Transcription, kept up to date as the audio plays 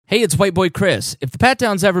Hey, it's White Boy Chris. If the Pat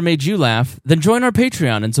Downs ever made you laugh, then join our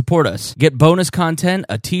Patreon and support us. Get bonus content,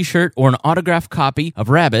 a t-shirt, or an autographed copy of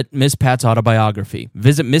Rabbit, Miss Pat's autobiography.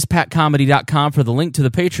 Visit MissPatComedy.com for the link to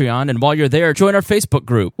the Patreon, and while you're there, join our Facebook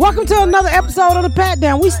group. Welcome to another episode of the Pat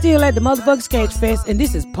Down. We still at the motherfucking Sketchfest, and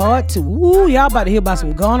this is part 2. Ooh, y'all about to hear about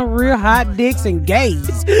some gonorrhea, hot dicks, and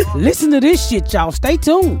gays. Listen to this shit, y'all. Stay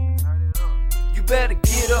tuned. You better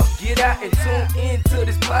get up, get out, and tune into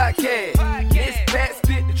this podcast. Miss Pat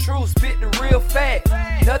spit the truth, spit the real fact.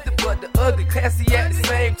 Nothing but the ugly, classy at the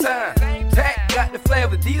same time. Pat got the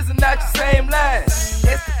flavor, these are not your same lines.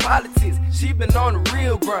 That's the politics, she been on the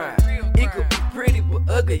real grind. It could be pretty but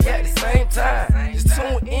ugly at the same time. Just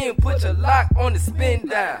tune in, put your lock on the spin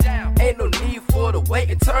down. Ain't no need for the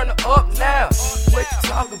wait and turn it up now. What you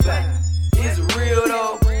talking about? Is it real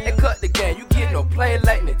though? And cut the game, you get no play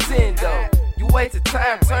like Nintendo. You wasted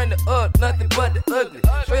time, turn it up, nothing but the ugly.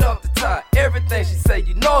 Straight off the top, everything she say,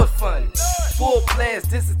 you know it's funny. Full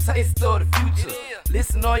blast, this a taste of the future.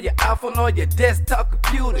 Listen on your iPhone, on your desktop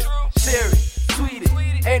computer. Share it, tweet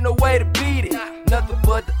it, ain't no way to beat it. Nothing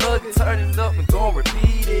but the ugly, turn it up and gon'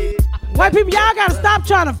 repeat it. White people, y'all gotta stop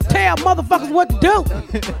trying to tell motherfuckers what to do.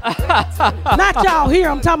 Not y'all here,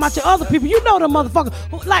 I'm talking about your other people. You know the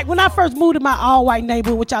motherfuckers. Like when I first moved to my all-white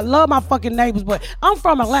neighborhood, which I love my fucking neighbors, but I'm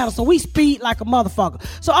from Atlanta, so we speed like a motherfucker.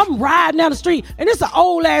 So I'm riding down the street, and it's an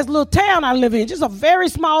old-ass little town I live in. Just a very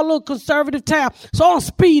small little conservative town. So I'm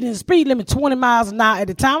speeding, speed limit 20 miles an hour at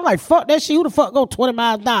the time. I'm like, fuck that shit. Who the fuck go 20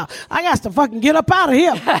 miles an hour? I got to fucking get up out of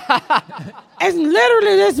here. And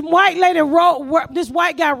literally this white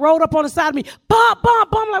guy rolled up on the side of me. Bump,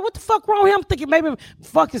 bump, bump. I'm like, what the fuck wrong with him? I'm thinking maybe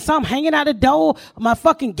fucking something hanging out the door. My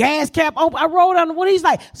fucking gas cap open. I rolled on the window. He's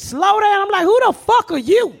like, slow down. I'm like, who the fuck are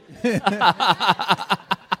you? Who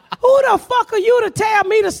the fuck are you to tell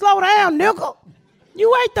me to slow down, nigga?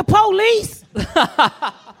 You ain't the police.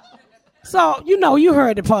 So, you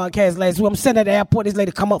heard the podcast last week. I'm sitting at the airport. This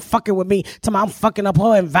lady come up fucking with me. Tell me I'm fucking up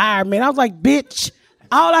her environment. I was like, bitch.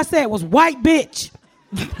 All I said was white bitch.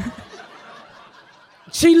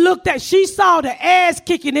 She saw the ass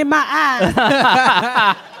kicking in my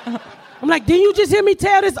eyes. I'm like, didn't you just hear me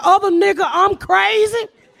tell this other nigga I'm crazy?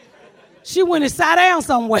 She went and sat down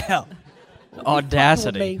somewhere.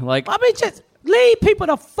 Audacity. Just leave people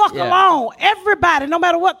the fuck alone. Everybody, no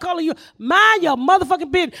matter what color you, mind your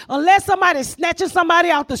motherfucking business. Unless somebody's snatching somebody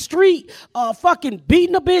out the street or fucking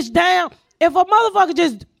beating a bitch down. If a motherfucker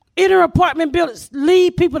just in her apartment building,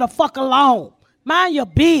 leave people the fuck alone. Mind your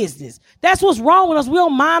business. That's what's wrong with us. We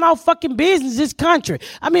don't mind our fucking business in this country.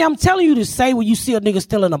 I mean, I'm telling you to say when you see a nigga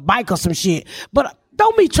stealing a bike or some shit, but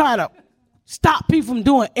don't be trying to stop people from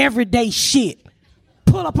doing everyday shit.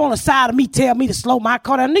 Pull up on the side of me, tell me to slow my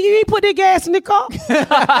car down. Nigga, you ain't put that gas in the car.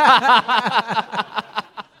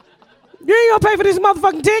 You ain't gonna pay for this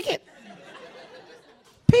motherfucking ticket.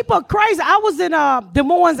 People are crazy. I was in Des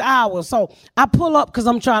Moines, Iowa, so I pull up because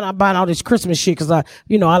I'm trying to buy all this Christmas shit because I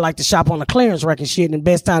like to shop on the clearance rack and shit, and the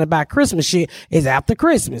best time to buy Christmas shit is after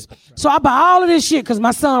Christmas. So I buy all of this shit because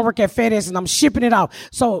my son work at FedEx and I'm shipping it out.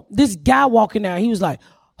 So this guy walking down, he was like,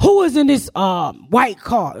 who is in this white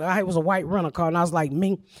car? It was a white rental car, and I was like,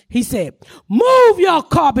 me. He said, move your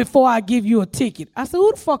car before I give you a ticket. I said,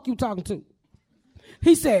 who the fuck you talking to?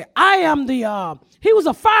 He said, I am he was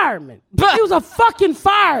a fireman. He was a fucking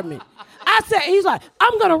fireman. I said, he's like,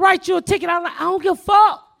 I'm going to write you a ticket. I'm like, I don't give a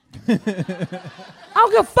fuck. I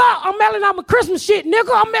don't give a fuck. I'm mailing out my Christmas shit,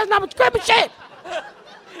 nigga. I'm mailing out my Christmas shit.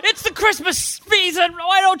 It's the Christmas season.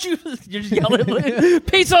 Why don't you? You're just yelling,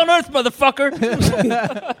 peace on earth, motherfucker.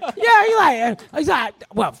 Yeah,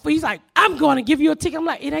 he's like, I'm going to give you a ticket. I'm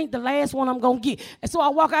like, it ain't the last one I'm going to get. And so I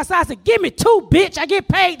walk outside. I said, give me 2, bitch. I get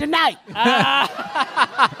paid tonight.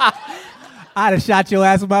 I'd have shot your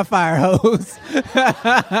ass with my fire hose.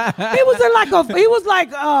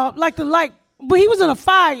 But he was in a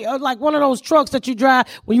fire, like one of those trucks that you drive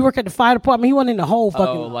when you work at the fire department. He wasn't in the whole fucking...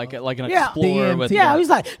 Oh, like an Explorer with... Yeah, he's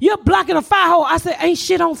like, you're blocking a fire hole. I said, ain't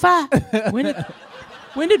shit on fire. When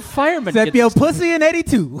did firemen Except your pussy in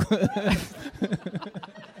 82.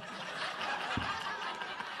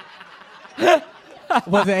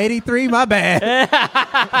 Was it 83? My bad.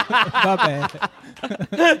 My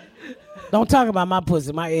bad. Don't talk about my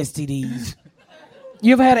pussy, my STDs.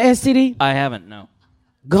 You ever had an STD? I haven't, no.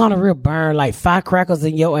 Gonorrhea burn like firecrackers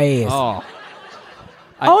in your ass. Oh.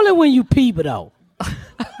 Only when you pee, though.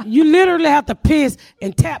 You literally have to piss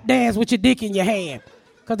and tap dance with your dick in your hand.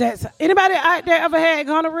 Cause that's anybody out there ever had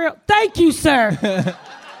gonorrhea? Thank you, sir.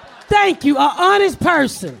 Thank you, an honest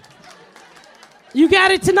person. You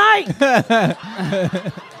got it tonight?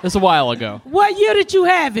 That's a while ago. What year did you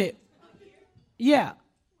have it? Yeah.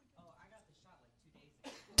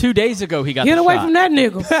 2 days ago he got Get the away shot. from that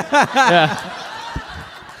nigga. Yeah.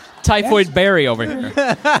 Typhoid Barry over here.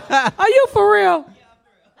 Are you for real?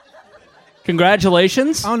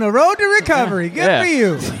 Congratulations. On the road to recovery. Good for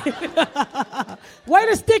you. Way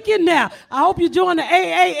to stick in now. I hope you join the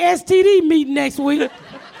AASTD meeting next week.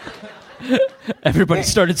 Everybody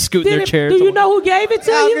started scooting their chairs. Do you know who gave it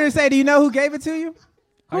to I was you? going to say, do you know who gave it to you?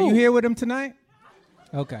 Are Who? you here with him tonight?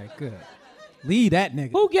 Okay, good. Leave that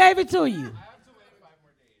nigga. Who gave it to you?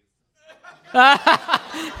 He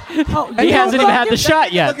hasn't even had the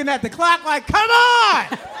shot yet. Looking at the clock like, come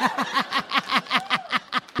on!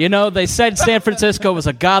 You know, they said San Francisco was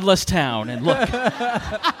a godless town, and look.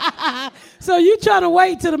 So you trying to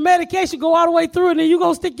wait till the medication go all the way through and then you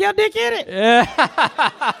gonna stick your dick in it?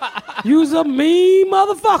 Yeah. You's a mean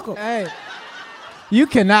motherfucker. Hey, you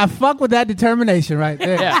cannot fuck with that determination right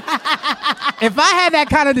there. Yeah. If I had that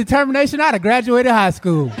kind of determination, I'd have graduated high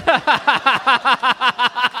school.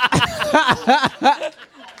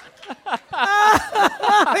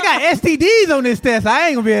 They got STDs on this test. I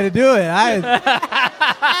ain't gonna be able to do it.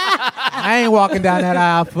 I ain't walking down that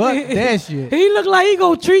aisle. Fuck that shit. He look like he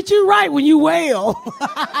gonna treat you right when you wail.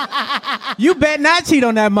 You bet not cheat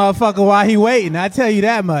on that motherfucker while he waiting. I tell you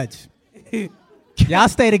that much. Y'all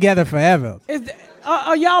stay together forever.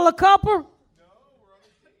 Are y'all a couple?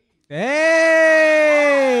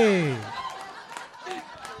 Hey.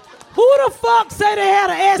 Who the fuck say they had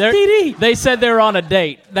an STD? They said they were on a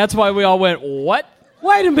date. That's why we all went, what?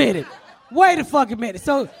 Wait a minute. Wait a fucking minute.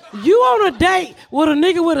 So you on a date with a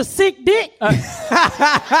nigga with a sick dick?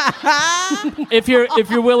 If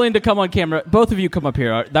you're willing to come on camera, both of you come up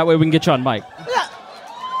here. That way we can get you on mic.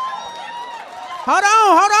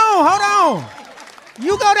 Hold on.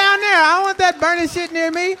 You go down there. I don't want that burning shit near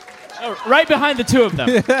me. Right behind the two of them.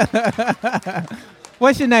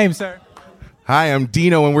 What's your name, sir? Hi, I'm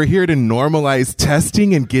Dino, and we're here to normalize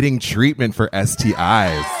testing and getting treatment for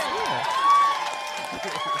STIs.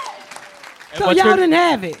 So y'all didn't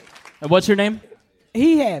have it. And what's your name?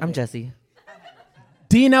 He had it. I'm Jesse.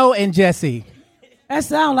 Dino and Jesse. That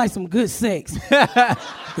sounds like some good sex.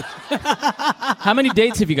 How many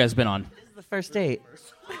dates have you guys been on? This is the first date.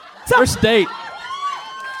 First date.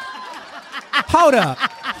 Hold up.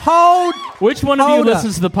 Which one of you Hold up.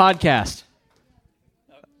 listens to the podcast?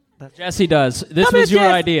 Jesse does. This Come was here, your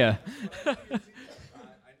Jess. idea.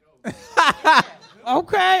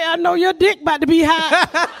 Okay, I know your dick about to be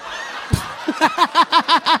high.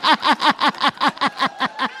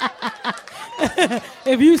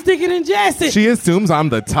 If you stick it in Jesse. She assumes I'm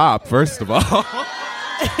the top, first of all.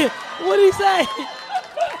 What'd he say?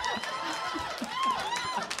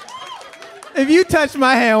 If you touch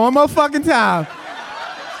my hand one more fucking time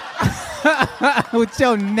with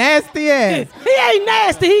your nasty ass. He ain't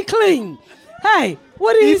nasty, he clean. Hey,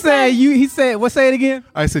 what did he say? He said, what, say it again?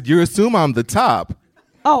 I said, you assume I'm the top.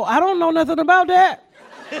 Oh, I don't know nothing about that.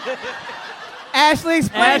 Ashley,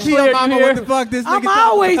 explain Ashley, to your are you mama here? what the fuck this nigga I'm talking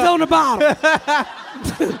always about. on the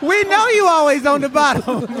bottom. We know you always on the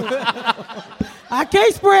bottom. I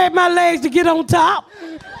can't spread my legs to get on top.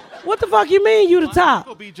 What the fuck you mean you the top?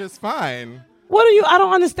 It'll be just fine. What do you, I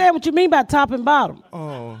don't understand what you mean by top and bottom.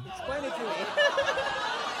 Oh.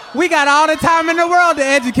 We got all the time in the world to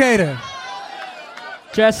educate her.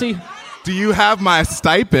 Jesse? Do you have my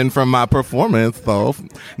stipend from my performance, though?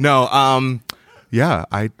 No, yeah,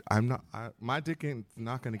 I'm not, my dick ain't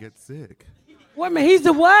not gonna get sick. Wait a minute, he's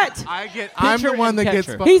the what? I'm the one and that gets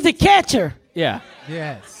catcher. He's the catcher. Yeah.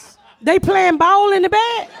 Yes. They playing ball in the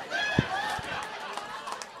bed?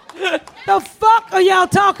 The fuck are y'all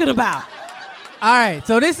talking about? All right,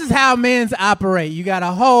 so this is how men's operate. You got a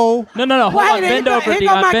hole. No. Hold Wait, on. Bend over, here go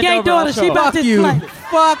Dion. my Bend gay over. I'll daughter. show She her. about Fuck to you. play.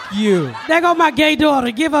 Fuck you. There go my gay daughter.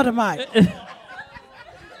 Give her the mic.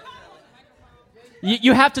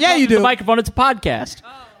 You have to Yeah, talk you to the do. microphone. It's a podcast.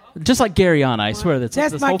 Just like Gary on, I swear. That's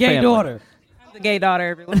That's this my whole gay family. daughter. The gay daughter,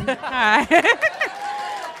 everyone. Hi. Thank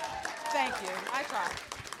you. I try.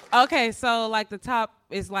 Okay, so like the top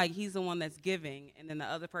is like he's the one that's giving, and then the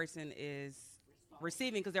other person is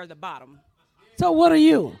receiving because they're the bottom. So what are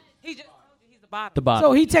you? He's the bottom. The bottom.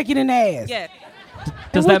 So he taking in the ass. Yeah.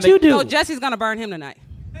 Does And what that you make- do? So Jesse's gonna burn him tonight.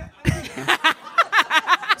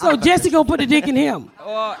 So Jesse gonna put the dick in him.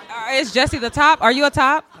 Or is Jesse the top? Are you a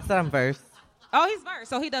top? I said I'm first. Oh, he's first,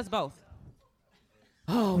 so he does both.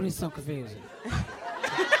 Oh, this is so confusing.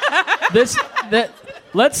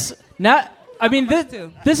 Let's not. I mean,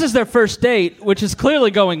 this is their first date, which is clearly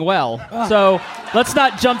going well. So let's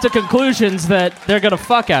not jump to conclusions that they're gonna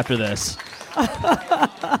fuck after this.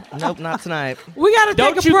 Nope, not tonight. We gotta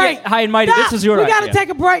Don't take a you break. get high and mighty. This is your We idea. gotta take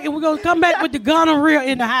a break, and we're gonna come back with the gonorrhea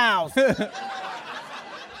in the house.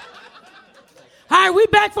 All right, we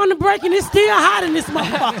back from the break and it's still hot in this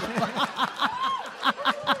motherfucker.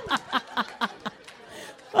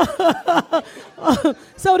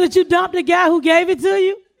 So did you dump the guy who gave it to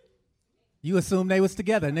you? You assume they was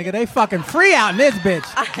together, nigga. They fucking free out in this bitch.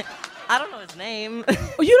 I don't know his name.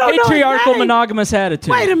 Oh, you don't know his Patriarchal name? monogamous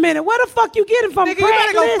attitude. Wait a minute. Where the fuck you get him from? Nigga, you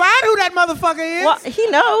better go Craigslist? find who that motherfucker is. Well, he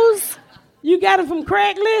knows. You got him from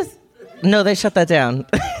Craigslist? No, they shut that down.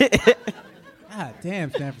 God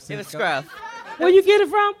damn, San Francisco. It was Scruff. Where you get it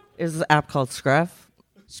from? It was an app called Scruff.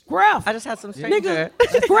 Scruff. I just had some stranger.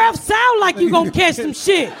 Nigga, Scruff sound like you gonna catch some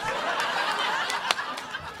shit.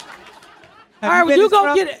 All right, well, you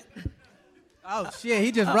gonna get it. Oh, shit.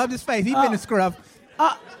 He just rubbed his face. He been to Scruff.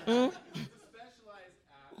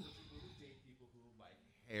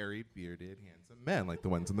 Hairy, bearded, handsome men, like the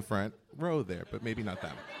ones in the front row there, but maybe not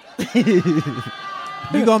them.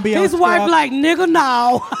 You gonna be on His wife Scruff. like, nigga,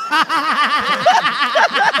 no.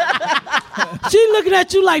 She looking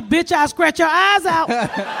at you like, bitch, I'll scratch your eyes out.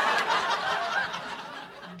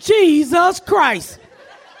 Jesus Christ.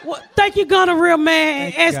 Well, thank you, Gonorrhea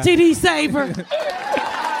Man and Thank you, STD Saver.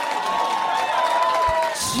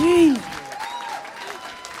 Jeez.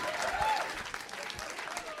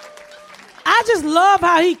 I just love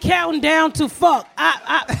how he counting down to fuck.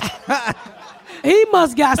 He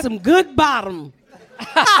must got some good bottom.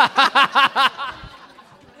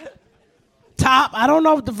 Top, I don't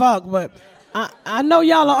know what the fuck, but I know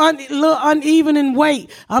y'all are a little uneven in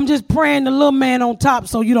weight. I'm just praying the little man on top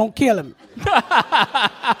so you don't kill him.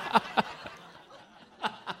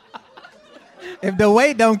 If the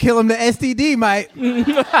weight don't kill him, the STD might.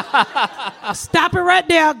 Stop it right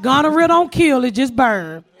there. Gonorrhea don't kill, it just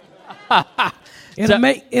burn.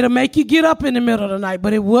 It'll make you get up in the middle of the night,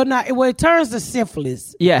 but it will not. It turns to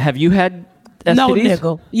syphilis. Yeah, have you had STDs? No,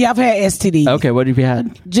 nigga. Yeah, I've had STDs. Okay, what have you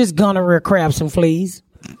had? Just gonorrhea, crabs, and fleas.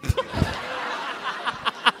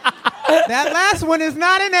 That last one is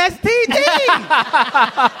not an STD.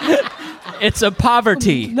 It's a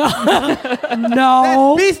poverty. No.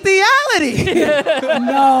 Bestiality.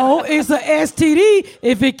 No, it's a STD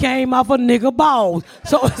if it came off a nigga balls.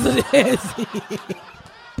 So it's an STD.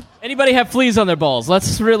 Anybody have fleas on their balls?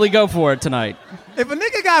 Let's really go for it tonight. If a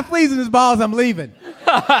nigga got fleas in his balls, I'm leaving.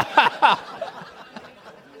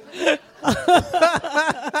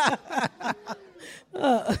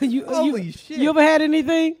 Holy shit. You ever had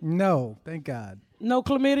anything? No, thank God. No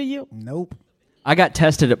chlamydia? Nope. I got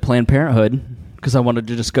tested at Planned Parenthood because I wanted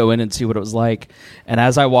to just go in and see what it was like. And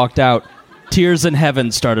as I walked out, Tears in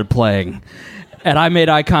Heaven started playing. And I made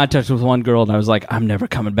eye contact with one girl, and I was like, I'm never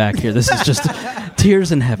coming back here. This is just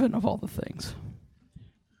Tears in Heaven of all the things.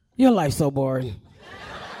 Your life's so boring.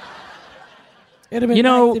 You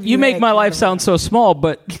know, you make my life sound so small,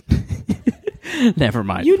 but never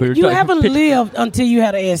mind. You haven't lived until you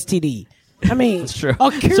had an STD. I mean, That's true. A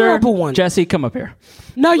curable Sir, one. Jesse, come up here.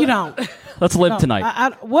 No, you don't. Let's live No,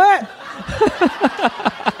 tonight. What?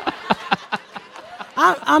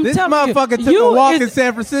 I'm This telling you, motherfucker took a walk in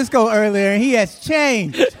San Francisco earlier, and he has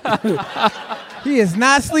changed. He is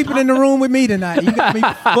not sleeping in the room with me tonight. You got me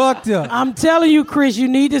fucked up. I'm telling you, Chris, you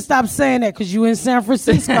need to stop saying that because you in San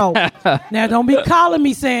Francisco. Now, don't be calling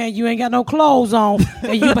me saying you ain't got no clothes on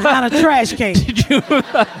and you behind a trash case.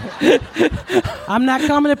 I'm not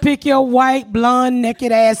coming to pick your white, blonde,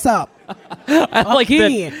 naked ass up.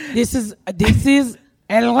 Again, this is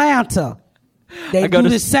Atlanta. They do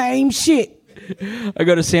the same shit. I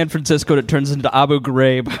go to San Francisco and it turns into Abu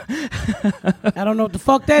Ghraib. I don't know what the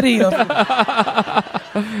fuck that is.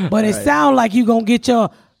 But it sounds like you going to get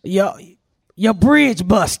your bridge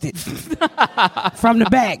busted from the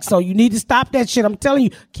back. So you need to stop that shit. I'm telling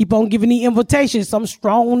you, keep on giving the invitations. Some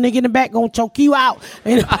strong nigga in the back going to choke you out.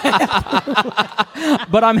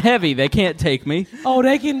 But I'm heavy. They can't take me. Oh,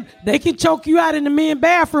 they can choke you out in the men's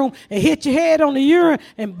bathroom and hit your head on the urine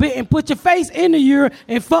and put your face in the urine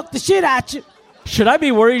and fuck the shit out you. Should I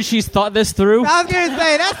be worried she's thought this through? I was going to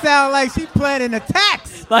say, that sounds like she's planning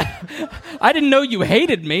attacks. Like, I didn't know you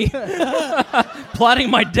hated me. Plotting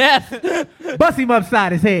my death. Bust him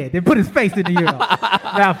upside his head, then put his face in the urine.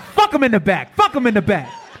 Now, fuck him in the back. Fuck him in the back.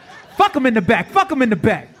 Fuck him in the back. Fuck him in the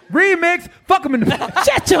back. Remix, fuck him in the back.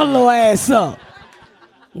 Shut your little ass up.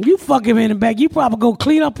 You fuck him in the back, you probably go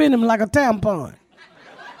clean up in him like a tampon.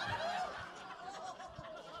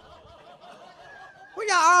 What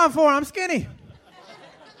y'all on for? I'm skinny.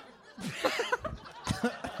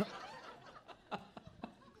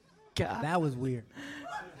 God, that was weird.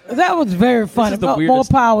 That was very funny. the More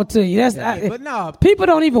weirdest- power to you. That's But no, people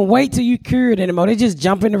don't even wait till you cured anymore. They just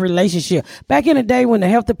jump in a relationship. Back in the day when the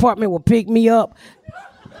health department would pick me up,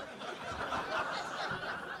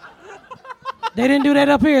 They didn't do that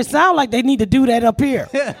up here. It sounds like they need to do that up here.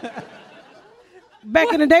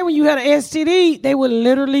 Back in the day when you had an STD, they would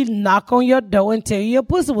literally knock on your door and tell you your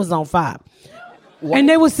pussy was on fire. What? And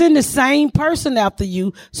they would send the same person after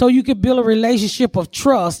you so you could build a relationship of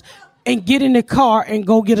trust and get in the car and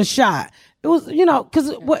go get a shot. It was,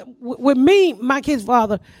 because with me, my kid's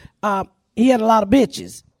father, he had a lot of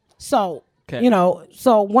bitches. So,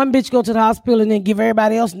 so one bitch go to the hospital and then give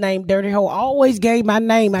everybody else name dirty hoe. I always gave my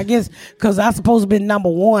name, I guess, because I supposed to be number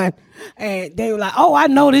one. And they were like, oh, I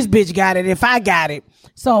know this bitch got it if I got it.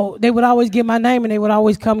 So they would always get my name and they would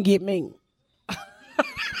always come get me.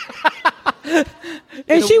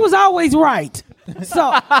 And she was always right. So,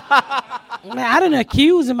 I didn't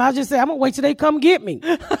accuse him. I just said, I'm going to wait till they come get me.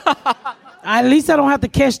 At least I don't have to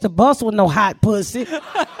catch the bus with no hot pussy.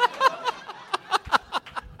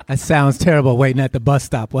 That sounds terrible, waiting at the bus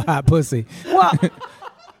stop with hot pussy.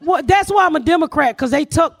 Well, that's why I'm a Democrat, because they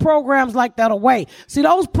took programs like that away. See,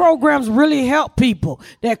 those programs really help people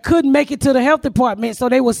that couldn't make it to the health department, so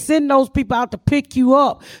they would send those people out to pick you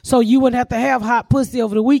up so you wouldn't have to have hot pussy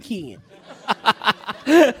over the weekend.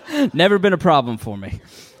 Never been a problem for me.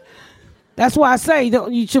 That's why I say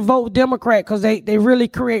you should vote Democrat, because they really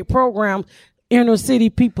create programs inner city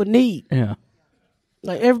people need. Yeah.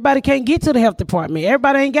 Like, everybody can't get to the health department.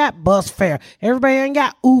 Everybody ain't got bus fare. Everybody ain't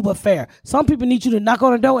got Uber fare. Some people need you to knock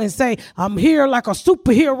on the door and say, I'm here like a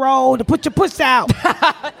superhero to put your pussy out.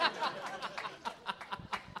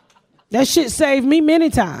 That shit saved me many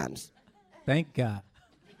times. Thank God.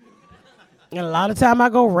 And a lot of time I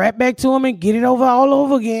go right back to him and get it over all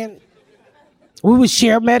over again. We would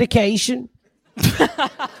share medication.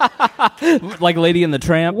 Like Lady and the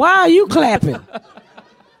Tramp. Why are you clapping?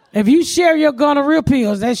 If you share your gonorrhea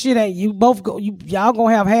pills, that shit ain't, you both go, y'all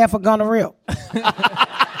gonna have half a gonorrhea.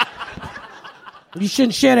 You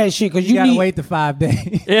shouldn't share that shit, because you gotta need, wait the 5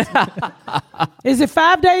 days. Yeah. Is it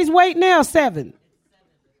 5 days wait now? 7?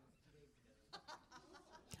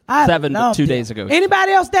 7, but 2 days ago.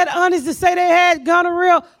 Anybody else that honest to say they had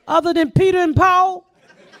gonorrhea other than Peter and Paul?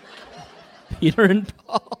 Peter and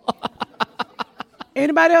Paul.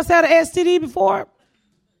 Anybody else had an STD before?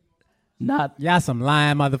 Not. Y'all some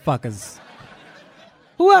lying motherfuckers.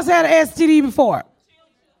 Who else had an STD before?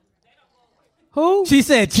 Who? She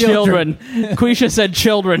said children. Quisha said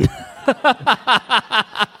children.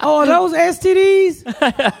 Oh, those STDs?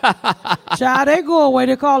 Child, they go away.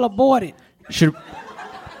 They call aborted. Should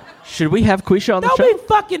we have Quisha on the Don't show? be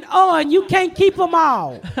fucking on. You can't keep them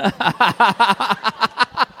all.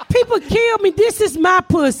 People kill me. This is my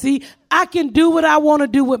pussy. I can do what I want to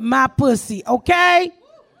do with my pussy, okay?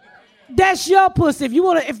 That's your pussy. If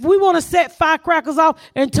we want to set firecrackers off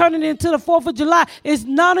and turn it into the 4th of July, it's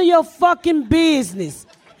none of your fucking business.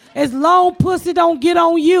 As long pussy don't get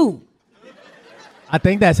on you. I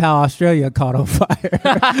think that's how Australia caught on fire.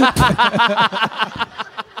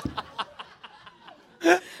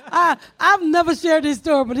 I've never shared this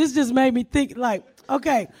story, but this just made me think, like,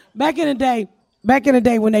 okay, back in the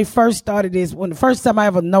day when they first started this, when the first time I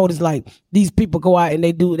ever noticed, like, these people go out and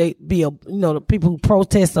the people who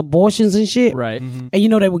protest abortions and shit. Right. Mm-hmm.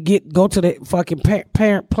 And they would go to the fucking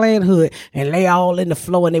parent Planned Hood and lay all in the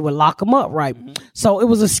floor and they would lock them up, right? Mm-hmm. So it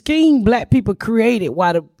was a scheme black people created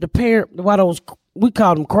while those, we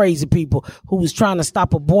call them crazy people who was trying to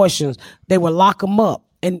stop abortions, they would lock them up.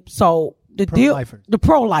 And so the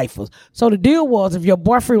pro-lifers. So the deal was, if your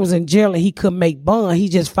boyfriend was in jail and he couldn't make bond, he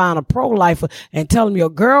just found a pro-lifer and tell him your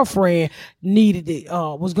girlfriend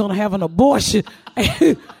was going to have an abortion,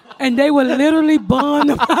 and they would literally bond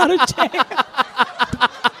them out of jail.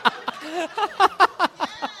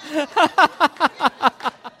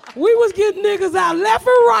 We was getting niggas out left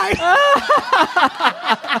and right.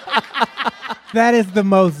 That is the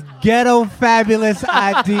most ghetto fabulous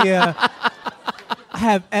idea I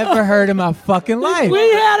have ever heard in my fucking life. We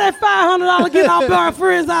had that $500 get our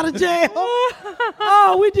boyfriends out of jail.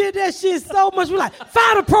 Oh, we did that shit so much. We like,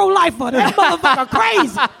 find a pro-lifer. That motherfucker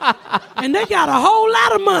crazy. And they got a whole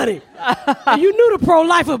lot of money. And you knew the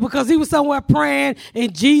pro-lifer because he was somewhere praying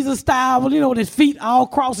in Jesus style, with his feet all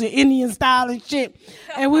crossing Indian style and shit.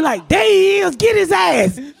 And we like, there he is, get his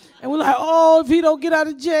ass. And we're like, oh, if he don't get out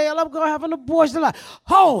of jail, I'm going to have an abortion. They're like,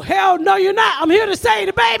 oh, hell no, you're not. I'm here to save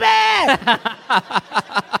the baby.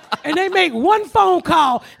 And they make one phone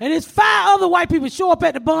call, and it's 5 other white people show up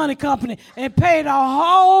at the bonding company and pay the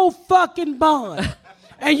whole fucking bond.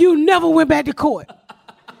 And you never went back to court.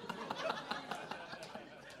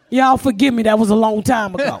 Y'all forgive me, that was a long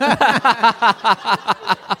time ago.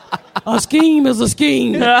 A scheme is a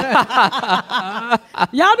scheme. Y'all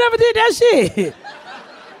never did that shit.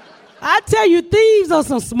 I tell you, thieves are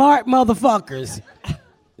some smart motherfuckers.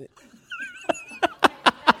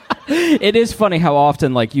 It is funny how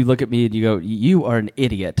often, like, you look at me and you go, "You are an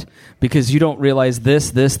idiot," because you don't realize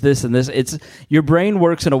this, and this. It's your brain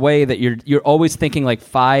works in a way that you're always thinking like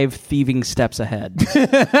 5 thieving steps ahead.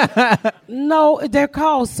 No, they're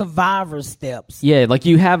called survivor steps. Yeah, like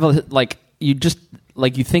you have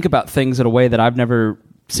you think about things in a way that I've never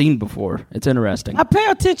seen before. It's interesting. I pay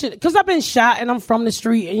attention because I've been shot and I'm from the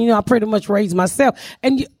street, and I pretty much raised myself.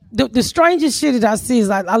 And the strangest shit that I see is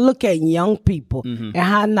I look at young people and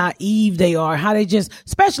how naive they are, how they just,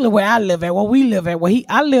 especially where I live at, where we live at,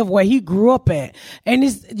 I live where he grew up at, and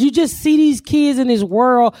you just see these kids in this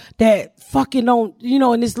world that fucking don't,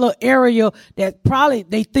 in this little area that probably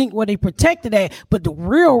they think where they protected at, but the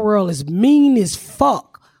real world is mean as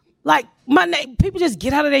fuck. Like people just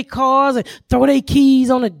get out of their cars and throw their keys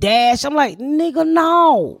on the dash. I'm like, nigga,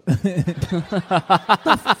 no.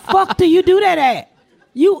 The fuck do you do that at?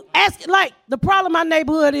 You ask, like, the problem in my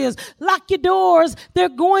neighborhood is lock your doors. They're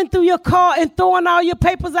going through your car and throwing all your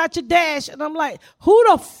papers out your dash. And I'm like, who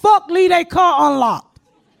the fuck leave their car unlocked?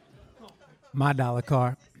 My dollar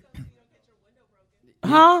car.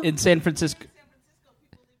 Huh? In San Francisco.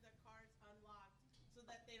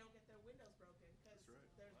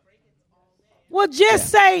 Well,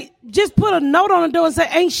 just put a note on the door and say,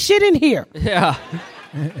 ain't shit in here. Yeah.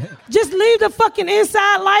 Just leave the fucking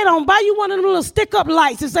inside light on. Buy you one of them little stick-up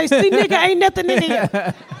lights and say, see, nigga, ain't nothing in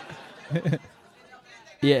here.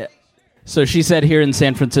 Yeah. So she said here in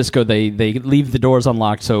San Francisco, they leave the doors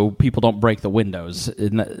unlocked so people don't break the windows.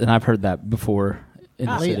 And I've heard that before in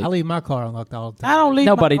the city. I leave my car unlocked all the time. I don't leave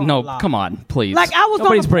Nobody, my car no, unlocked. come on, please. Like, I was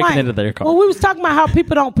Nobody's on the breaking plane. into their car. Well, we was talking about how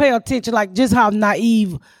people don't pay attention, like just how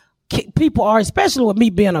naive people are, especially with me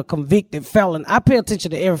being a convicted felon. I pay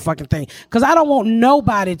attention to every fucking thing because I don't want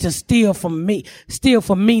nobody to steal from me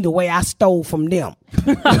the way I stole from them.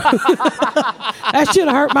 That should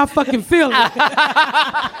have hurt my fucking feelings.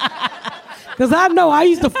 Because I know I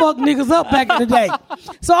used to fuck niggas up back in the day.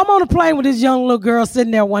 So I'm on a plane with this young little girl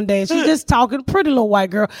sitting there one day, and she's just talking, pretty little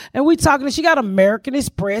white girl, and we talking, and she got American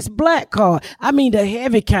Express black card. I mean the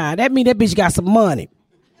heavy kind. That mean that bitch got some money.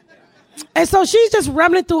 And so she's just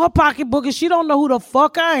rambling through her pocketbook, and she don't know who the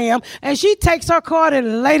fuck I am, and she takes her card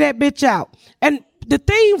and lay that bitch out. And the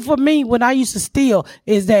thing for me when I used to steal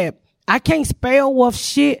is that I can't spell worth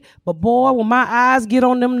shit, but boy, when my eyes get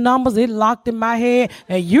on them numbers, it locked in my head,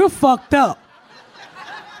 and you're fucked up.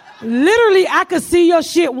 Literally, I could see your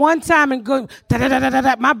shit one time and go,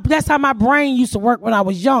 da-da-da-da-da. That's how my brain used to work when I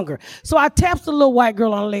was younger. So I tapped the little white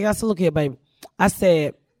girl on the leg. I said, look here, baby. I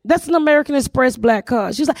said, that's an American Express black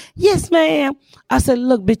card. She was like, yes, ma'am. I said,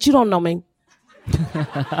 look, bitch, you don't know me.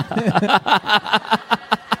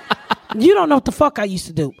 You don't know what the fuck I used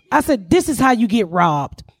to do. I said, this is how you get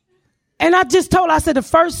robbed. And I just told her, I said, the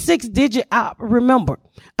first 6 digit I remember.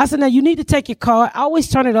 I said, now you need to take your card. Always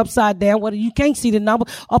turn it upside down, whether you can't see the number,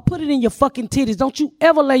 or put it in your fucking titties. Don't you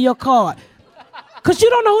ever lay your card. Because you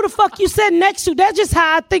don't know who the fuck you sitting next to. That's just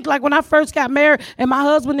how I think. Like when I first got married and my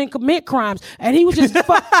husband didn't commit crimes. And he was just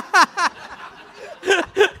fuck.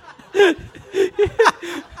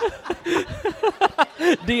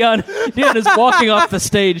 Dion is walking off the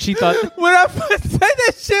stage. She thought, When I say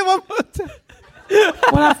that shit one more time.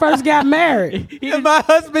 When I first got married. And my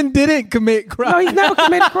husband didn't commit crimes. No, he's never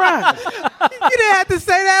committed crimes. You didn't have to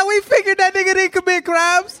say that. We figured that nigga didn't commit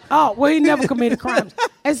crimes. Oh, well, he never committed crimes.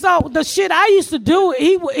 And so the shit I used to do,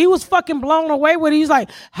 he was fucking blown away with it. He's like,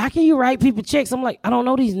 how can you write people checks? I'm like, I don't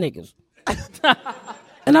know these niggas.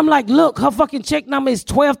 And I'm like, look, her fucking check number is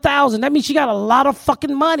 12,000. That means she got a lot of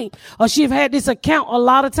fucking money. Or she've had this account a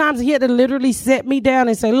lot of times. He had to literally set me down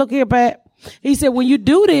and say, look here, Pat. He said, when you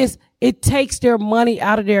do this, it takes their money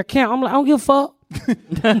out of their account. I'm like, I don't give a fuck.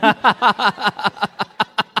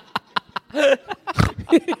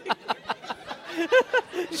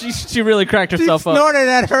 she really cracked herself up. Snorted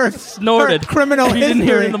at her. Snorted. Her criminal You didn't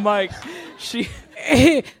hear it in history. the mic. She.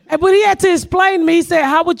 But he had to explain to me. He said,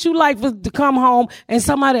 how would you like to come home and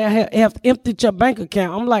somebody have emptied your bank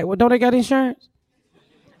account? I'm like, well, don't they got insurance?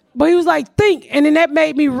 But he was like, think. And then that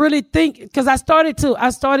made me really think, because I started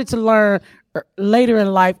to learn later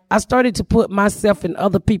in life. I started to put myself in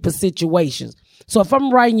other people's situations. So if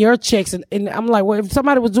I'm writing your checks and I'm like, well, if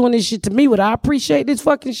somebody was doing this shit to me, would I appreciate this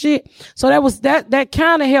fucking shit? So that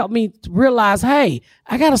kind of helped me realize, hey,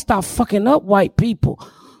 I got to stop fucking up white people.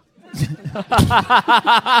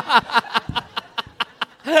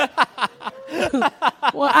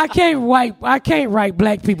 Well, I can't write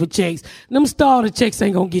black people checks. Them starter checks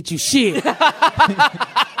ain't gonna get you shit. Black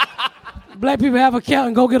people have a account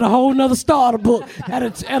and go get a whole nother starter book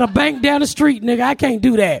at a bank down the street, nigga. I can't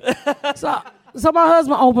do that. So my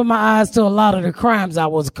husband opened my eyes to a lot of the crimes I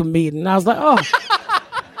was committing. And I was like, oh.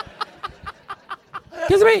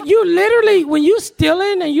 Because, I mean, you literally, when you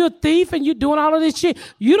stealing and you're a thief and you doing all of this shit,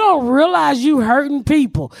 you don't realize you hurting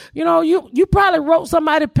people. You know, you probably wrote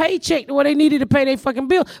somebody a paycheck to where they needed to pay their fucking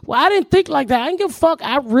bill. Well, I didn't think like that. I didn't give a fuck.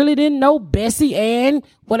 I really didn't know Bessie Ann,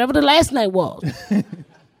 whatever the last name was.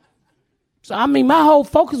 So, I mean, my whole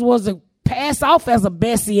focus was to pass off as a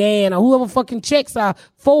Bessie Ann or whoever fucking checks I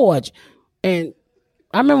forge. And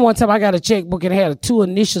I remember one time I got a checkbook and it had 2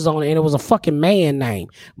 initials on it and it was a fucking man name.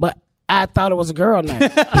 But I thought it was a girl name.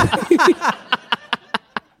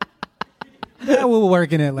 Yeah, we were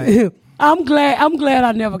working it like. I'm glad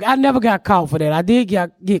I never got caught for that. I did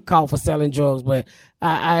get caught for selling drugs, but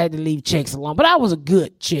I had to leave checks alone. But I was a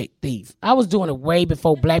good check thief. I was doing it way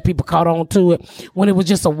before black people caught on to it, when it was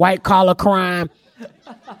just a white collar crime.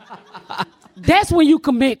 That's when you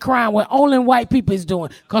commit crime, when only white people is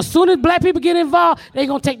doing. Because as soon as black people get involved, they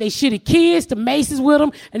going to take their shitty kids to Macy's with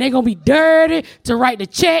them, and they going to be dirty to write the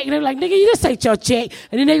check. And they're like, nigga, you just take your check.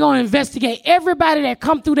 And then they going to investigate everybody that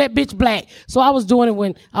come through that bitch black. So I was doing it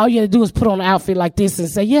when all you had to do is put on an outfit like this and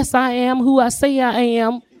say, yes, I am who I say I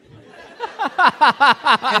am.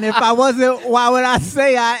 And if I wasn't, why would I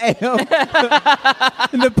say I am?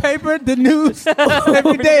 In the paper, the news,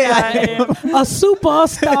 every day I am. A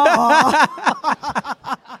superstar.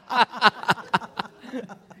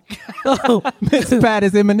 Miss Pat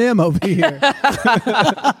is Eminem over here.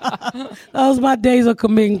 Those my days of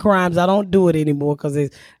committing crimes. I don't do it anymore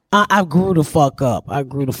because I grew the fuck up. I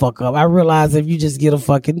realized if you just get a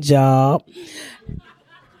fucking job.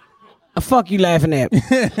 Fuck you laughing at me.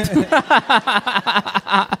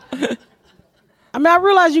 I mean, I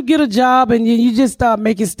realize you get a job and you just start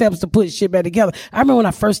making steps to put shit back together. I remember when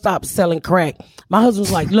I first stopped selling crack, my husband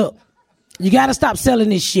was like, look, you got to stop selling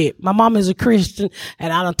this shit. My mom is a Christian,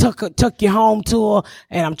 and I done took you home to her,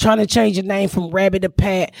 and I'm trying to change your name from Rabbit to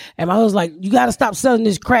Pat. And my husband's like, you got to stop selling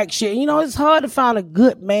this crack shit. You know, it's hard to find a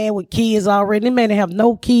good man with kids already. This man didn't have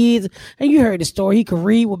no kids. And you heard the story. He could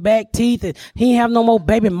read with back teeth, and he didn't have no more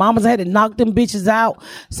baby mamas. I had to knock them bitches out.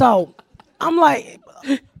 So I'm like,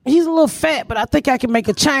 he's a little fat, but I think I can make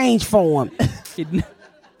a change for him.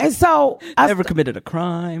 And so Never committed a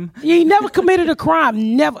crime. He never committed a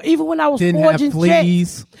crime. Never. Even when I was forging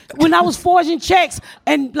checks. When I was forging checks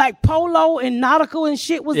and like Polo and Nautical and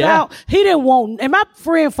shit was out, he didn't want. And my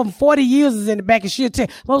friend from 40 years is in the back and she'll tell.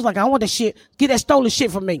 I was like, I want that shit. Get that stolen shit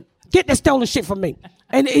from me. Get that stolen shit from me.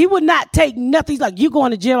 And he would not take nothing. He's like, you going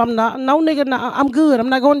to jail? I'm not. No, nigga, no, I'm good. I'm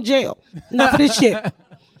not going to jail. Not for this shit.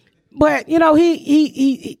 But you know,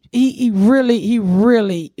 he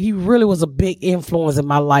really was a big influence in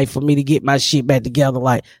my life for me to get my shit back together.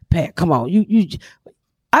 Like, Pat, come on, you.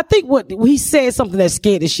 I think what he said something that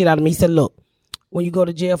scared the shit out of me. He said, "Look, when you go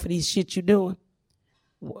to jail for these shit you doing,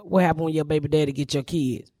 what happened when your baby daddy get your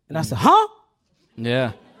kids?" And I said, "Huh?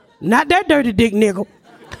 Yeah, not that dirty dick nigga."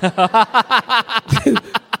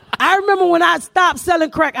 I remember when I stopped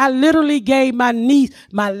selling crack, I literally gave my niece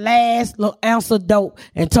my last little ounce of dope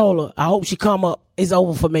and told her, I hope she come up. It's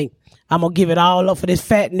over for me. I'm going to give it all up for this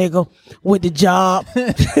fat nigga with the job.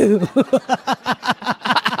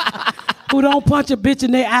 Who don't punch a bitch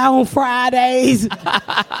in their eye on Fridays.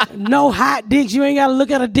 No hot dicks. You ain't got to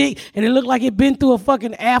look at a dick and it look like it been through a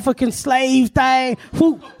fucking African slave thing.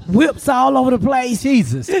 Whips all over the place.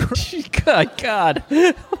 Jesus. God.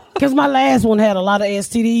 Because my last one had a lot of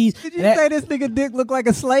STDs. Did you say this nigga dick looked like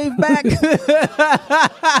a slave back?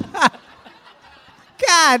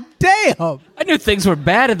 God damn. I knew things were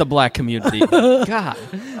bad in the black community. God.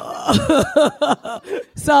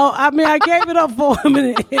 So, I mean, I gave it up for him.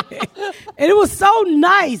 And it was so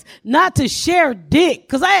nice not to share dick.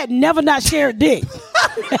 Because I had never not shared dick.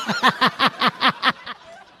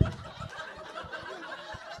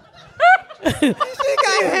 She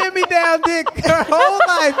got hand-me-down dick her whole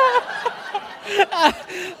life.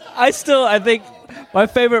 I think my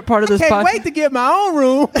favorite part of this podcast. Can't wait to get my own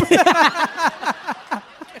room.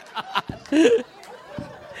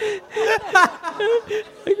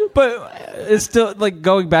 But it's still like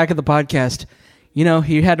going back at the podcast. You know,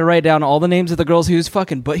 he had to write down all the names of the girls he was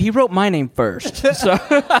fucking, but he wrote my name first. So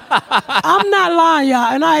I'm not lying,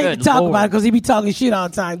 y'all, and I ain't Good talk Lord. about it because he be talking shit all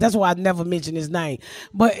the time. That's why I never mention his name.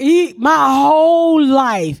 But my whole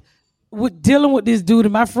life with dealing with this dude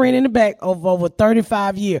and my friend in the back of over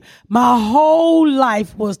 35 years, my whole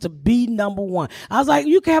life was to be number one. I was like,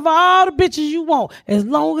 you can have all the bitches you want as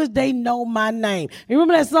long as they know my name. You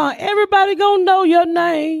remember that song, Everybody Gonna Know Your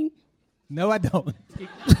Name? No, I don't.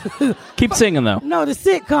 keep singing though. No, the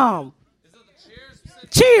sitcom. Is it the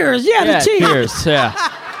Cheers? Yeah, the Cheers. Cheers. Yeah.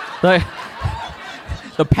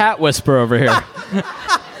 The Pat whisper over here.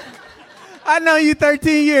 I know you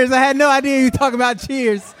 13 years. I had no idea you were talking about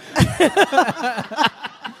Cheers.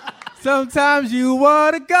 Sometimes you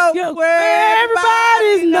want to go where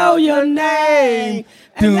everybody know your name.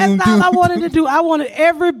 And that's all I wanted to do. I wanted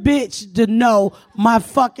every bitch to know my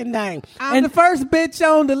fucking name. I'm the first bitch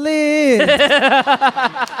on the list.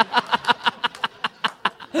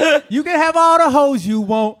 You can have all the hoes you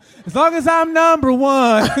want as long as I'm number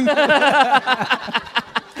one.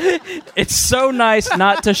 It's so nice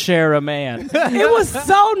not to share a man. It was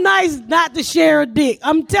so nice not to share a dick.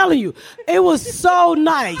 I'm telling you, it was so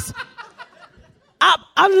nice.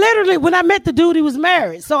 I literally, when I met the dude, he was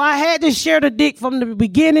married. So I had to share the dick from the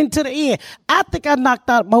beginning to the end. I think I knocked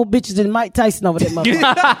out more bitches than Mike Tyson over that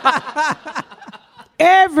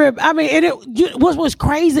motherfucker. What was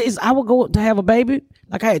crazy is I would go to have a baby.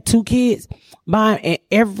 Like I had 2 kids. Mine, and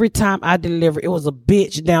every time I delivered, it was a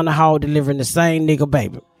bitch down the hall delivering the same nigga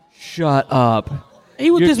baby. Shut up.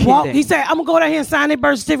 He would You're just walk. kidding. He said, I'm going to go down here and sign that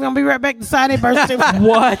birth certificate. I'm going to be right back to sign that birth certificate.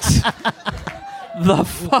 What the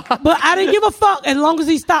fuck? But I didn't give a fuck as long as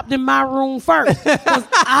he stopped in my room first. Because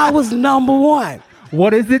I was number one.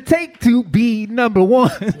 What does it take to be number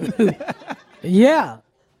one? Yeah.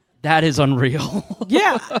 That is unreal.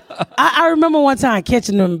 Yeah. I remember one time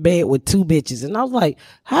catching them in bed with 2 bitches. And I was like,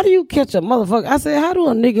 how do you catch a motherfucker? I said, how do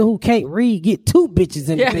a nigga who can't read get 2 bitches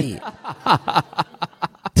in the bed?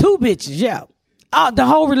 2 bitches, yeah. The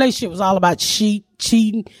whole relationship was all about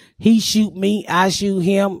cheating. He shoot me, I shoot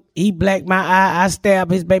him. He black my eye, I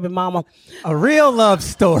stab his baby mama. A real love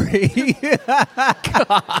story.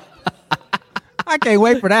 I can't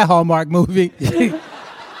wait for that Hallmark movie.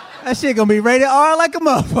 That shit gonna be rated R like a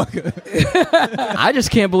motherfucker. I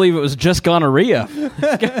just can't believe it was just gonorrhea.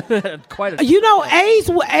 Quite a... You know,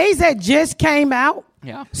 AIDS had just came out.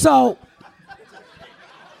 Yeah. So...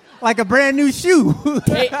 like a brand new shoe.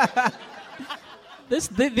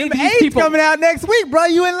 These AIDS people coming out next week, bro.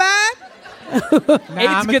 You in line?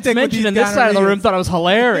 AIDS gets mentioned in this side of the room. Thought it was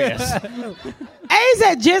hilarious. AIDS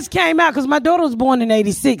had just came out because my daughter was born in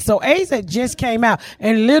 86. So AIDS had just came out.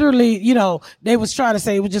 And literally, you know, they was trying to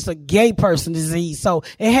say it was just a gay person disease. So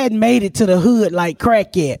it hadn't made it to the hood like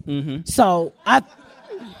crack yet. Mm-hmm. So I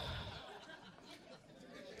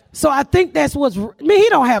think that's what's... I mean, he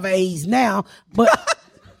don't have AIDS now, but...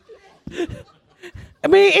 I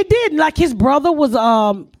mean, it did. Like, his brother was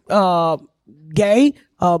gay,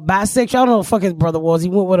 bisexual. I don't know what the fuck his brother was. He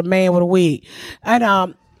went with a man with a wig.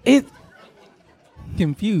 And it...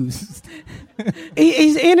 confused.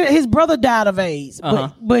 He's in it. His brother died of AIDS,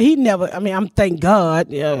 but he never. I mean, I'm thank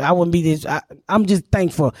God. I wouldn't be this. I'm just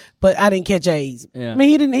thankful, but I didn't catch AIDS. Yeah. I mean,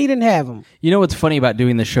 he didn't have him. You know what's funny about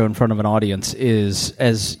doing this show in front of an audience is,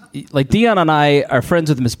 as like Dion and I are friends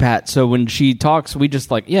with Miss Pat, so when she talks, we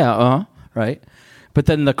just like, yeah, right. But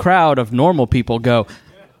then the crowd of normal people go,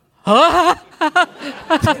 do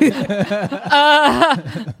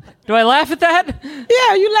I laugh at that?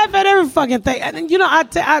 Yeah, you laugh at every fucking thing. And you know,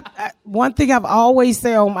 I one thing I've always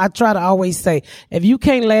said, I try to always say, if you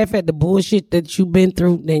can't laugh at the bullshit that you've been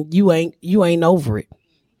through, then you ain't over it.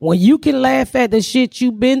 When you can laugh at the shit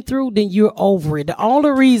you've been through, then you're over it. The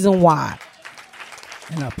only reason why.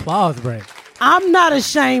 An applause break. I'm not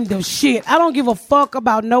ashamed of shit. I don't give a fuck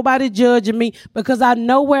about nobody judging me because I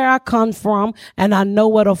know where I come from and I know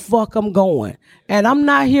where the fuck I'm going. And I'm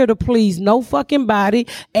not here to please no fucking body.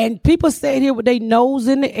 And people sit here with their nose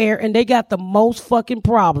in the air and they got the most fucking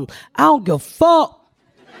problems. I don't give a fuck.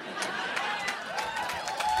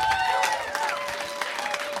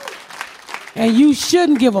 And you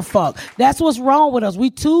shouldn't give a fuck. That's what's wrong with us.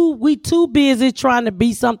 We too busy trying to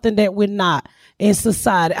be something that we're not in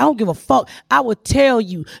society. I don't give a fuck. I would tell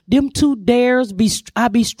you, them 2 dares I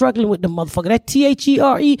be struggling with the motherfucker. That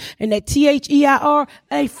THERE and that THEIR,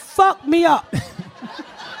 they fuck me up.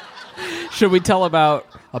 Should we tell about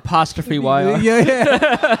apostrophe YR?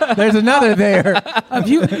 Yeah. There's another there. If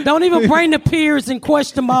you don't even bring the peers and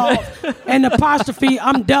question mark and apostrophe,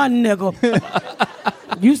 I'm done, nigga.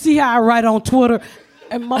 You see how I write on Twitter,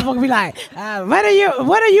 and motherfucker be like,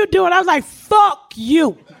 what are you doing? I was like, fuck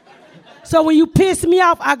you. So when you piss me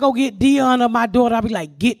off, I go get Dion or my daughter. I be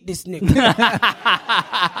like, get this nigga.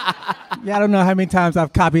 Yeah, I don't know how many times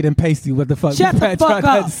I've copied and pasted what the fuck Shut the fuck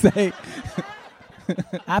up. to say.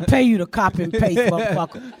 I pay you to copy and paste,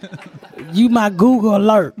 motherfucker. You my Google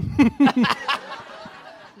alert.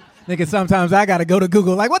 Nigga, sometimes I gotta go to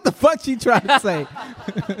Google. Like, what the fuck she trying to say?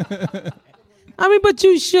 I mean, but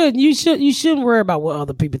you shouldn't worry about what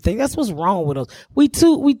other people think. That's what's wrong with us. We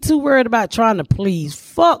too worried about trying to please.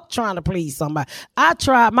 Fuck trying to please somebody. I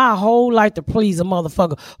tried my whole life to please a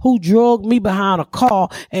motherfucker who drugged me behind a car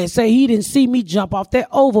and say he didn't see me jump off that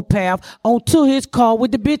overpath onto his car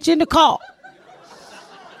with the bitch in the car.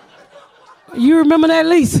 You remember that,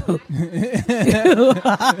 Lisa?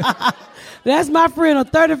 That's my friend of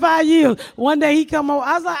 35 years. One day he come over.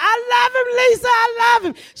 I was like, I love him, Lisa. I love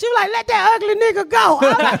him. She was like, let that ugly nigga go. I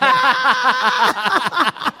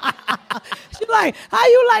was like, she like, how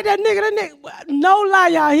you like that nigga? That nigga? No lie,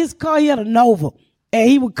 y'all. His car, he had a Nova. And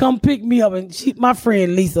he would come pick me up. And my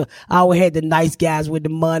friend Lisa always had the nice guys with the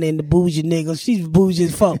money and the bougie niggas. She's bougie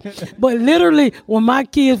as fuck. But literally, when my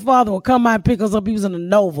kid's father would come out and pick us up, he was in a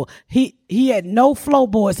Nova. He had no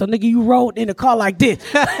floorboard. So, nigga, you rode in the car like this.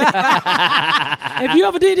 If you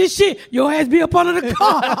ever did this shit, your ass be up under the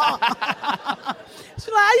car. She's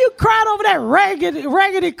like, how you crying over that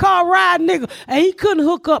raggedy car ride, nigga? And he couldn't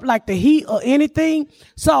hook up like the heat or anything.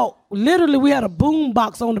 So literally we had a boom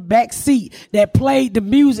box on the back seat that played the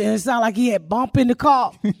music and it sounded like he had bump in the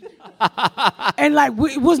car. And like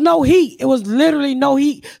it was no heat. It was literally no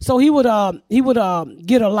heat. So he would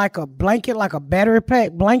get a blanket, like a battery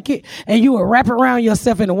pack blanket, and you would wrap it around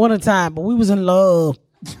yourself in the wintertime. But we was in love.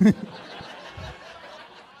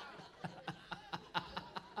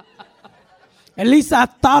 At least I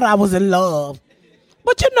thought I was in love.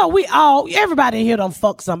 But you know, everybody in here done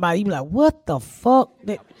fuck somebody. You be like, what the fuck?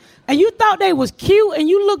 And you thought they was cute, and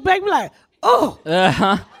you look back and be like, oh.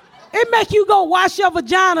 Uh-huh. It make you go wash your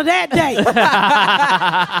vagina that day.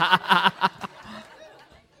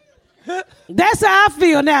 That's how I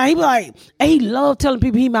feel now. He be like, and he loved telling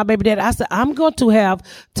people he my baby daddy. I said, I'm going to have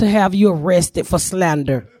you arrested for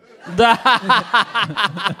slander.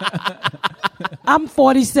 I'm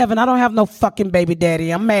 47. I don't have no fucking baby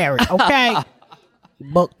daddy. I'm married, okay?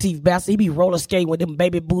 Buck teeth bastard. He be roller skating with them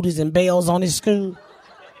baby booties and bells on his school.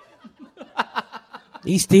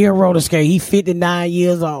 He still roller skate. He 59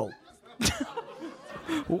 years old.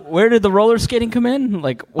 Where did the roller skating come in?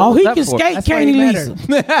 Like, he can skate, can't he, Lisa?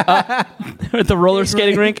 At the roller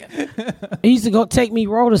skating rink? He used to go take me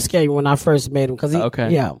roller skating when I first met him.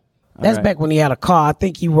 Okay. Yeah. That's back when he had a car. I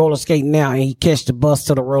think he roller skating now, and he catch the bus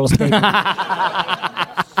to the roller skating.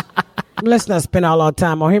 Let's not spend all our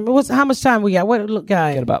time on him. How much time we got? What look,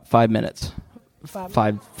 guy? Got about 5 minutes.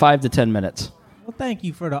 5 to 10 minutes. Well, thank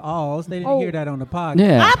you for the alls. They didn't hear that on the podcast.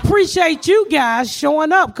 Yeah. I appreciate you guys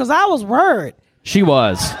showing up because I was worried. She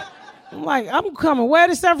was. I'm like, I'm coming where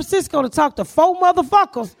to San Francisco to talk to 4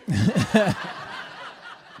 motherfuckers.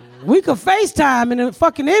 We could FaceTime in the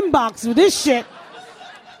fucking inbox with this shit.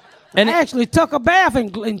 And I actually took a bath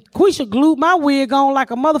and Quisha glued my wig on like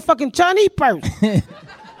a motherfucking Chinese person.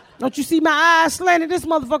 Don't you see my eyes slanted? This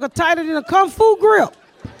motherfucker tighter than a kung fu grip.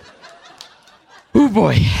 Ooh,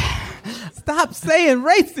 boy. Stop saying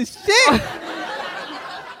racist shit.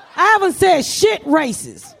 I haven't said shit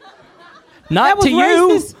racist. Not to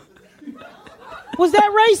racist? you. Was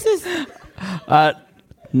that racist?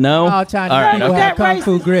 No. All Chinese right, people have kung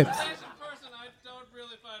fu grips.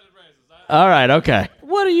 All right, okay.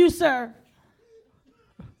 What are you, sir?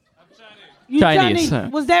 I'm Chinese. You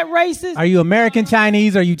Chinese. Was that racist? Are you American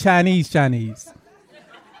Chinese or are you Chinese Chinese?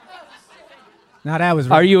 Now that was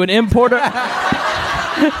racist. Are you an importer?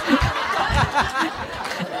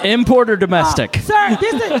 Import or domestic? Sir,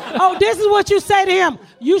 this is what you say to him.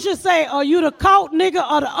 You should say, are you the caught nigga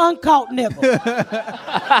or the uncaught nigga?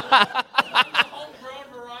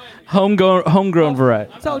 Homegrown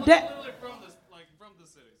variety. So that.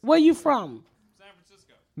 Where you from? San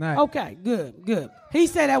Francisco. Nice. Okay, good. He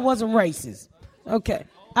said that wasn't racist. Okay.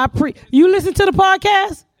 You listen to the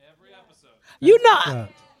podcast? Every episode. You know,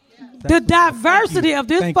 the diversity of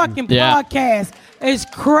this fucking podcast is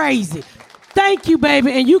crazy. Thank you,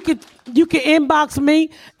 baby. And you can inbox me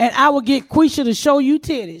and I will get Quisha to show you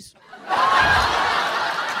titties.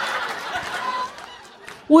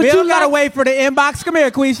 Bill gotta wait for the inbox. Come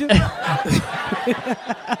here, Quisha.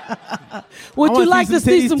 Would you like to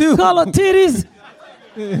see some color titties?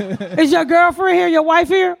 Is your girlfriend here? Your wife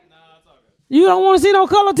here? No, it's all good. You don't want to see no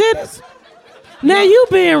color titties? Now you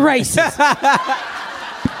being racist.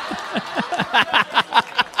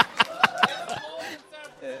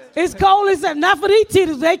 It's cold as not for these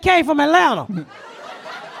titties. They came from Atlanta.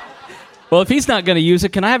 Well, if he's not going to use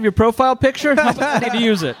it, can I have your profile picture? I need to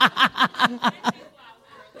use it.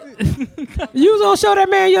 You was gonna show that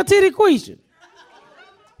man your titty, Quisha?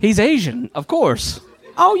 He's Asian, of course.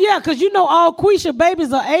 Oh yeah, because you know all Quisha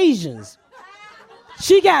babies are Asians.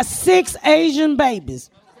 She got 6 Asian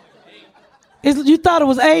babies. You thought it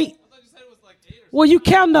was 8? Well, you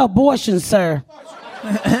count the abortions, sir.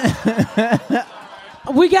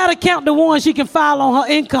 We gotta count the ones she can file on her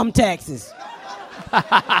income taxes.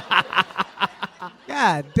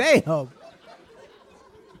 God damn.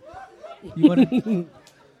 You wanna?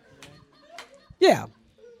 Yeah.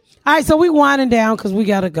 All right, so we winding down because we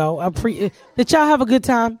gotta go. Did y'all have a good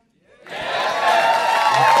time? Yeah.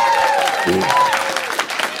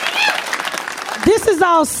 This is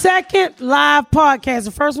our second live podcast.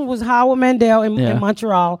 The first one was Howard Mandel in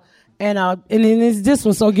Montreal, and then it's this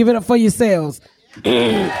one. So give it up for yourselves.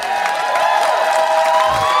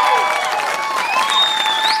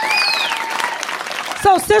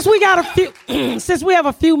 So since we have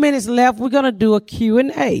a few minutes left, we're gonna do a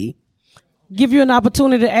Q&A. Give you an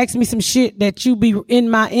opportunity to ask me some shit that you be in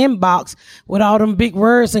my inbox with all them big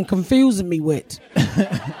words and confusing me with.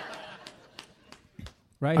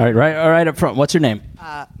 Right. All right up front. What's your name?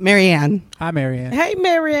 Marianne. Hi, Marianne. Hey,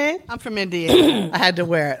 Marianne. I'm from Indiana. I had to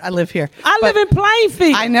wear it. I live here. I live in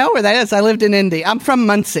Plainfield. I know where that is. I lived in Indy. I'm from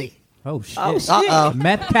Muncie. Oh, shit. Oh, shit. Uh-oh.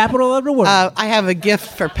 Meth capital of the world. I have a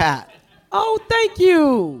gift for Pat. Oh, thank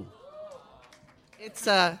you. It's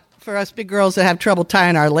for us big girls that have trouble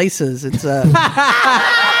tying our laces. It's well,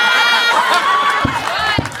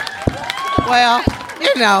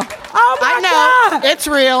 you know. Oh my I know. God. It's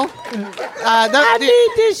real. I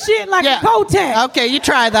need this shit like a Kotex. Okay, you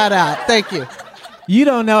try that out. Thank you. You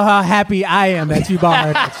don't know how happy I am that you bought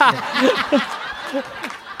her that shit.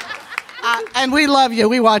 And we love you.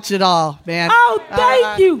 We watch it all, man. Oh,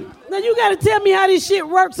 thank you. Now you got to tell me how this shit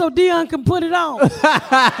works so Dion can put it on.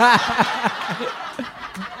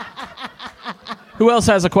 Who else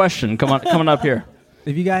has a question? Coming up here.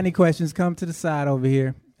 If you got any questions, come to the side over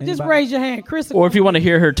here. Just Anybody? raise your hand, Chris. Or if you want to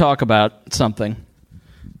hear her talk about something.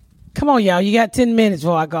 Come on, y'all. You got 10 minutes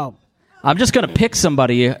before I go. I'm just going to pick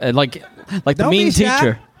somebody like the Don't mean be shy.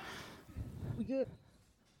 teacher.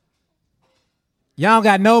 Y'all don't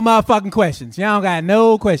got no motherfucking questions. Y'all don't got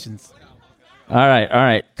no questions. All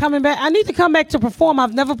right. Coming back. I need to come back to perform.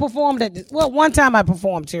 I've never performed at this. Well, one time I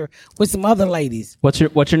performed here with some other ladies. What's your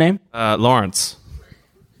name? Lawrence.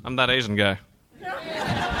 I'm that Asian guy.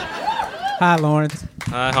 Hi, Lawrence.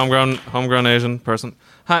 Hi, homegrown Asian person.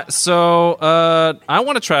 Hi. So I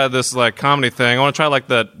want to try this comedy thing. I want to try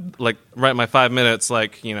write my 5 minutes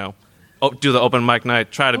do the open mic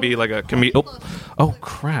night. Try to be like a comedian. Oh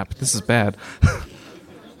crap! This is bad.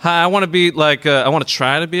 Hi, I want to be I want to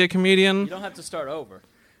try to be a comedian. You don't have to start over.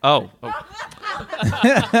 Oh.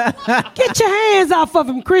 Get your hands off of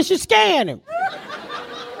him, Chris. You're scaring him.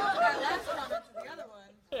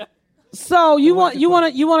 So you want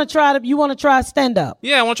to try stand up?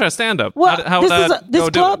 Yeah, I want to try stand up. Well, how would this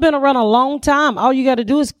club been around a long time. All you got to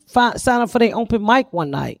do is sign up for their open mic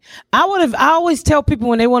one night. I always tell people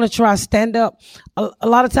when they want to try stand up, a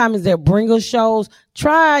lot of times they're bringer shows.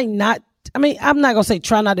 I'm not gonna say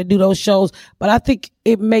try not to do those shows, but I think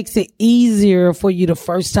it makes it easier for you the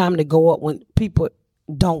first time to go up when people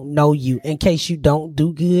don't know you in case you don't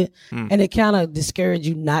do good, and it kind of discourages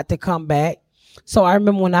you not to come back. So I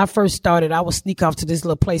remember when I first started, I would sneak off to this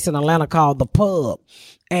little place in Atlanta called The Pub.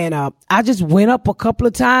 And I just went up a couple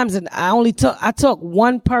of times and I took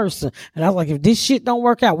one person. And I was like, if this shit don't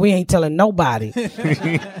work out, we ain't telling nobody.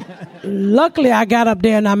 Luckily, I got up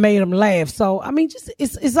there and I made them laugh. So, I mean,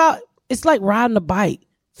 it's like riding a bike.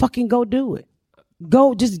 Fucking go do it.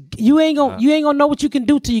 You ain't gonna know what you can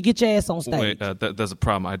do till you get your ass on stage. Wait, there's a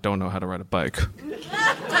problem. I don't know how to ride a bike.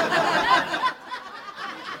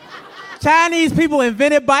 Chinese people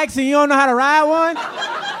invented bikes and you don't know how to ride one?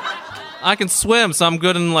 I can swim, so I'm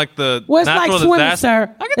good in the well, it's natural like swimming, disaster.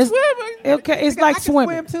 sir. I can swim. Okay, it's like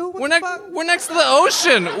swimming. Swim too? We're next to the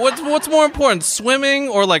ocean. What's more important, swimming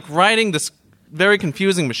or riding this very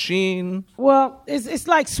confusing machine? Well, it's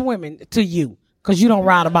like swimming to you because you don't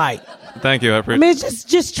ride a bike. Thank you, I appreciate it. I mean,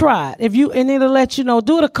 just try it. And it'll let you know.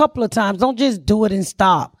 Do it a couple of times. Don't just do it and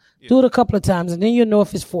stop. Yeah. Do it a couple of times, and then you'll know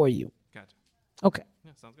if it's for you. Gotcha. Okay.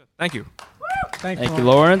 Yeah, sounds good. Thank you. Thank you,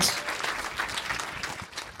 Lawrence.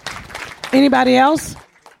 Anybody else?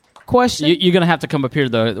 Question? You're going to have to come up here,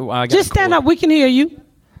 though. Just stand up. We can hear you.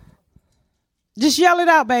 Just yell it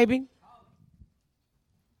out, baby. Hey,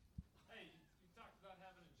 you talked about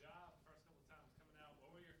having a job the first couple times coming out.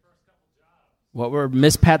 What were your first couple jobs? What were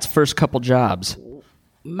Miss Pat's first couple jobs?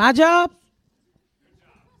 My job?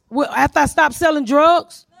 Well, after I stopped selling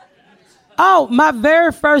drugs? Oh, my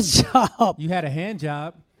very first job. You had a hand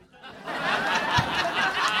job.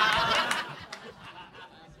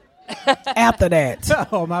 After that.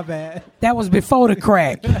 Oh, my bad. That was before the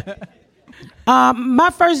crack. My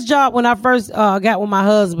first job when I first got with my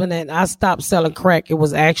husband and I stopped selling crack, it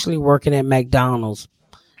was actually working at McDonald's.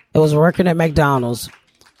 It was working at McDonald's.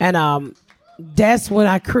 And that's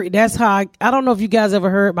when that's how I don't know if you guys ever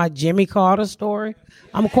heard my Jimmy Carter story.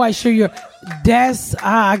 I'm quite sure that's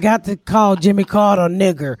how I got to call Jimmy Carter a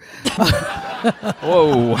nigger.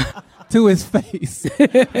 Whoa. To his face.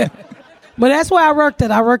 But that's where I worked at.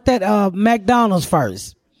 I worked at McDonald's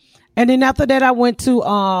first. And then after that, I went to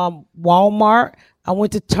Walmart. I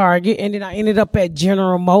went to Target, and then I ended up at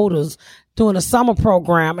General Motors doing a summer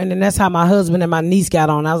program. And then that's how my husband and my niece got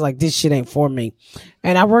on. I was like, this shit ain't for me.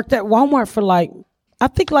 And I worked at Walmart for I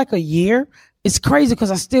think a year. It's crazy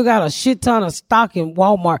because I still got a shit ton of stock in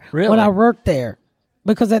Walmart when I worked there.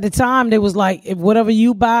 Because at the time they was like, if whatever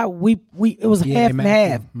you buy, it was half and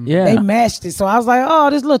half. Yeah. They matched it. So I was like, oh,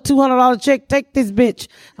 this little $200 check, take this bitch.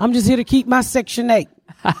 I'm just here to keep my Section 8.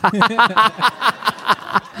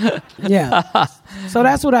 Yeah. So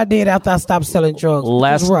that's what I did after I stopped selling drugs. It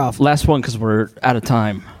was rough. Last one because we're out of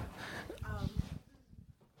time.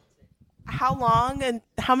 How long and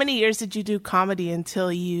how many years did you do comedy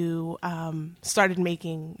until you started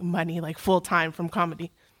making money like full time from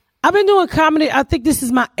comedy? I've been doing comedy. I think this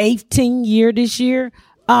is my 18th year this year.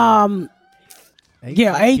 18.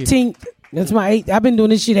 That's my 8th. I've been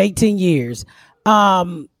doing this shit 18 years.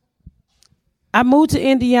 I moved to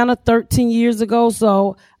Indiana 13 years ago,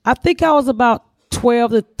 so I think I was about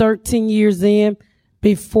 12 to 13 years in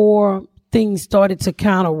before things started to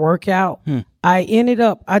kind of work out. I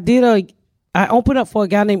opened up for a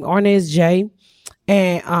guy named Arnez J.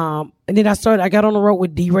 And then I got on the road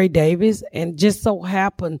with D. Ray Davis, and just so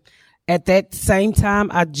happened at that same time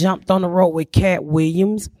I jumped on the road with Cat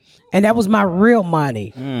Williams, and that was my real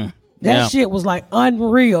money. That shit was like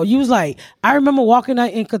unreal. You was like, I remember walking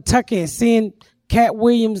out in Kentucky and seeing Cat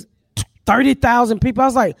Williams, 30,000 people. I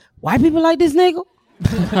was like, white people like this nigga?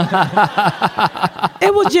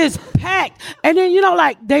 It was just packed. And then,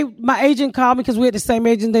 my agent called me because we had the same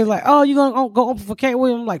agent. They was like, oh, you gonna go open for Cat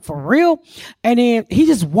Williams? I'm like, for real? And then he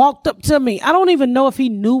just walked up to me. I don't even know if he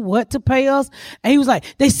knew what to pay us. And he was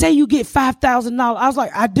like, they say you get $5,000. I was like,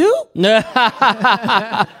 I do?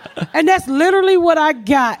 And that's literally what I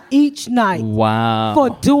got each night. Wow. For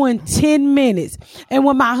doing 10 minutes. And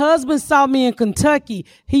when my husband saw me in Kentucky,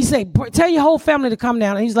 he said, tell your whole family to come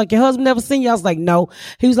down. And he's like, your husband never seen you? I was like, no.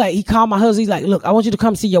 He was like, he called my husband. He's like, look, I want you to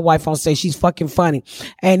come see your wife on stage. She's fucking funny.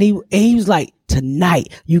 And he was like,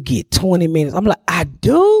 tonight you get 20 minutes. I'm like, I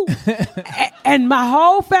do? And my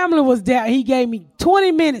whole family was there. He gave me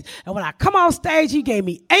 20 minutes. And when I come off stage, he gave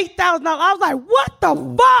me $8,000. I was like, what the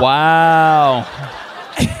fuck? Wow.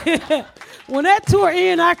 When that tour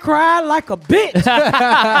ended, I cried like a bitch.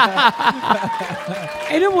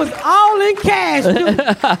 And it was all in cash, dude.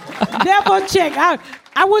 Never check.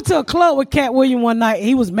 I went to a club with Cat Williams one night.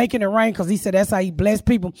 He was making it rain because he said that's how he blessed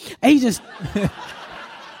people. And he just...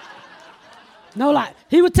 No lie.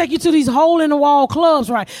 He would take you to these hole-in-the-wall clubs,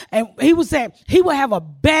 right? And he would say he would have a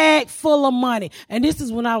bag full of money. And this is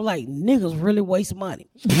when I was like, niggas really waste money.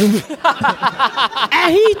 And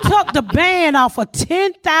he took the band off for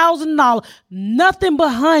 $10,000, nothing but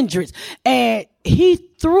hundreds. And he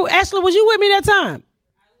threw... Ashley, was you with me that time?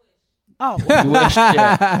 Oh, You wish,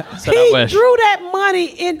 yeah. Said I he wish. threw that money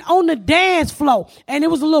in on the dance floor, and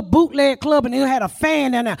it was a little bootleg club, and it had a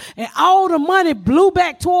fan in there, and all the money blew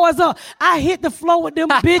back towards us. I hit the floor with them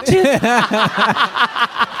bitches.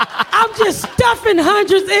 I'm just stuffing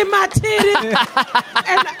hundreds in my titties.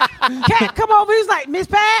 And Cat come over, he's like, Miss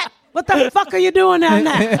Pat, what the fuck are you doing down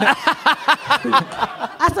there?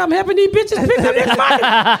 I said, I'm helping these bitches pick up this money.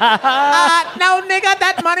 No, nigga,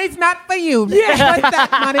 that money's not for you. Yeah. Put that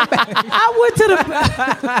money back.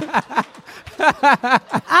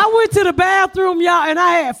 I went to the bathroom, y'all, and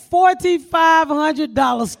I had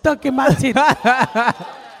 $4,500 stuck in my titty.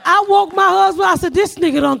 I woke my husband. I said, this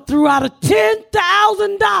nigga done threw out a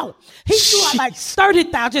 $10,000. He threw out like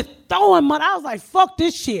 30,000, just throwing money. I was like, fuck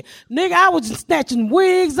this shit. Nigga, I was just snatching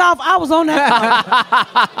wigs off. I was on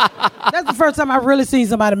that. That's the first time I really seen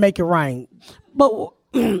somebody make it rain. But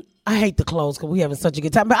I hate the clothes because we having such a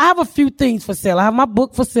good time. But I have a few things for sale. I have my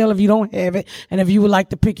book for sale if you don't have it, and if you would like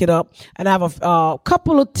to pick it up. And I have a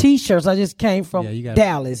couple of T-shirts. I just came from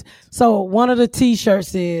Dallas. So one of the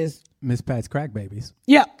T-shirts is Miss Pat's Crack Babies.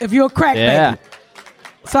 Yeah, if you're a crack baby.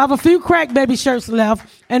 So I have a few crack baby shirts left.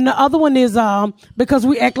 And the other one is because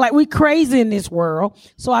we act like we crazy in this world.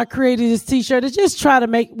 So I created this T-shirt to just try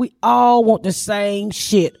to we all want the same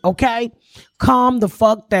shit, okay? Calm the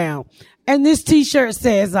fuck down. And this T-shirt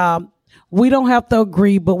says, we don't have to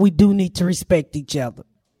agree, but we do need to respect each other.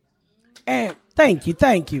 And thank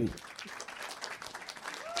you.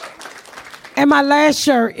 And my last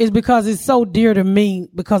shirt is because it's so dear to me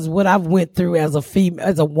because of what I've went through as a female,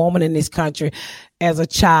 as a woman in this country, as a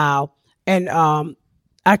child. And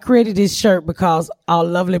I created this shirt because our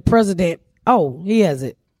lovely president, he has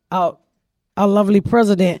it. Our lovely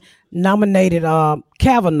president nominated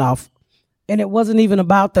Kavanaugh And it wasn't even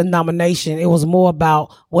about the nomination. It was more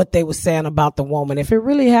about what they were saying about the woman. If it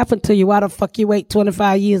really happened to you, why the fuck you wait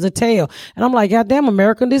 25 years to tell? And I'm like, goddamn,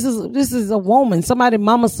 America, this is a woman, somebody,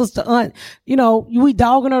 mama, sister, aunt. You know, we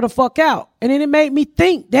dogging her the fuck out. And then it made me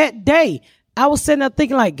think that day. I was sitting there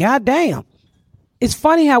thinking like, goddamn. It's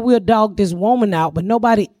funny how we'll dog this woman out, but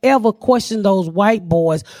nobody ever questioned those white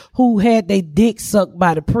boys who had their dick sucked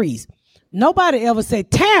by the priest. Nobody ever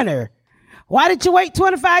said, Tanner, why did you wait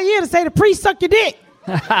 25 years to say the priest sucked your dick?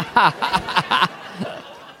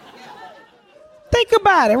 Think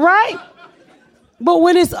about it, right? But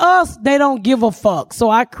when it's us, they don't give a fuck. So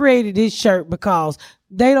I created this shirt because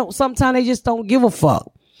sometimes they just don't give a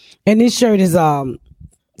fuck. And this shirt is, damn,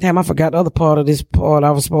 I forgot the other part of this part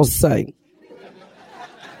I was supposed to say.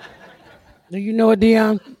 Do you know it,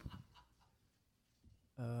 Dion?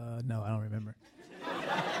 No, I don't remember.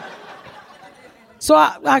 So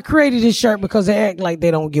I created this shirt because they act like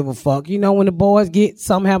they don't give a fuck. You know, when the boys get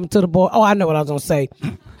something happen to the boy. Oh, I know what I was going to say.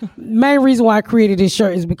 Main reason why I created this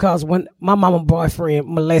shirt is because when my mama boyfriend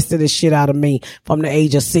molested the shit out of me from the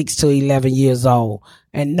age of 6 to 11 years old,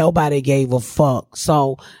 and nobody gave a fuck.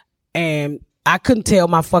 So, and I couldn't tell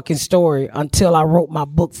my fucking story until I wrote my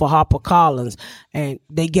book for HarperCollins, and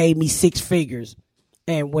they gave me 6 figures.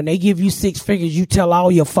 And when they give you 6 figures, you tell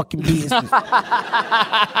all your fucking business.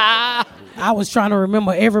 I was trying to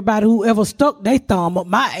remember everybody who ever stuck their thumb up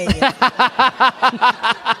my ass.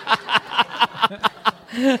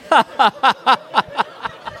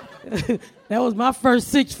 That was my first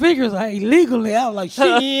 6 figures illegally. I was like,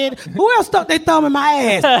 shit, who else stuck their thumb in my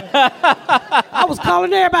ass? I was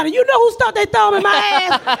calling everybody, you know who stuck their thumb in my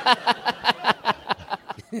ass?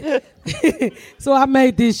 So I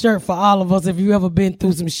made this shirt for all of us if you ever been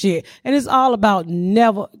through some shit. And it's all about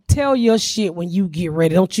never tell your shit when you get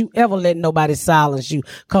ready. Don't you ever let nobody silence you.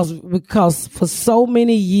 Because for so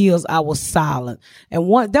many years I was silent.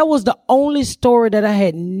 And that was the only story that I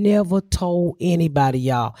had never told anybody,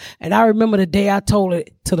 y'all. And I remember the day I told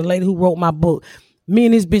it to the lady who wrote my book. Me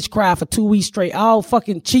and this bitch cried for 2 weeks straight. All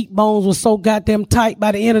fucking cheekbones were so goddamn tight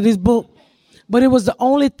by the end of this book. But it was the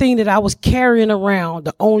only thing that I was carrying around,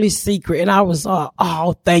 the only secret. And I was,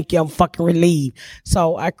 oh, thank you. I'm fucking relieved.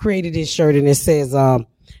 So I created this shirt and it says,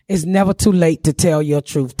 it's never too late to tell your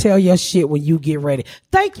truth. Tell your shit when you get ready.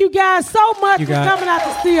 Thank you guys so much for coming out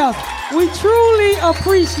to see us. We truly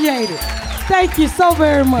appreciate it. Thank you so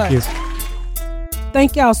very much.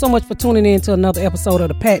 Thank y'all so much for tuning in to another episode of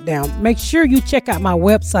The Pat Down. Make sure you check out my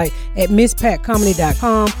website at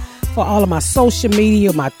misspatcomedy.com. for all of my social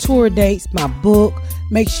media, my tour dates, my book.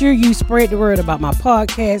 Make sure you spread the word about my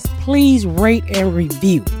podcast. Please rate and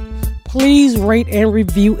review. Please rate and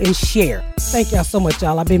review and share. Thank y'all so much,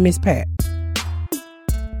 y'all. I've been Miss Pat.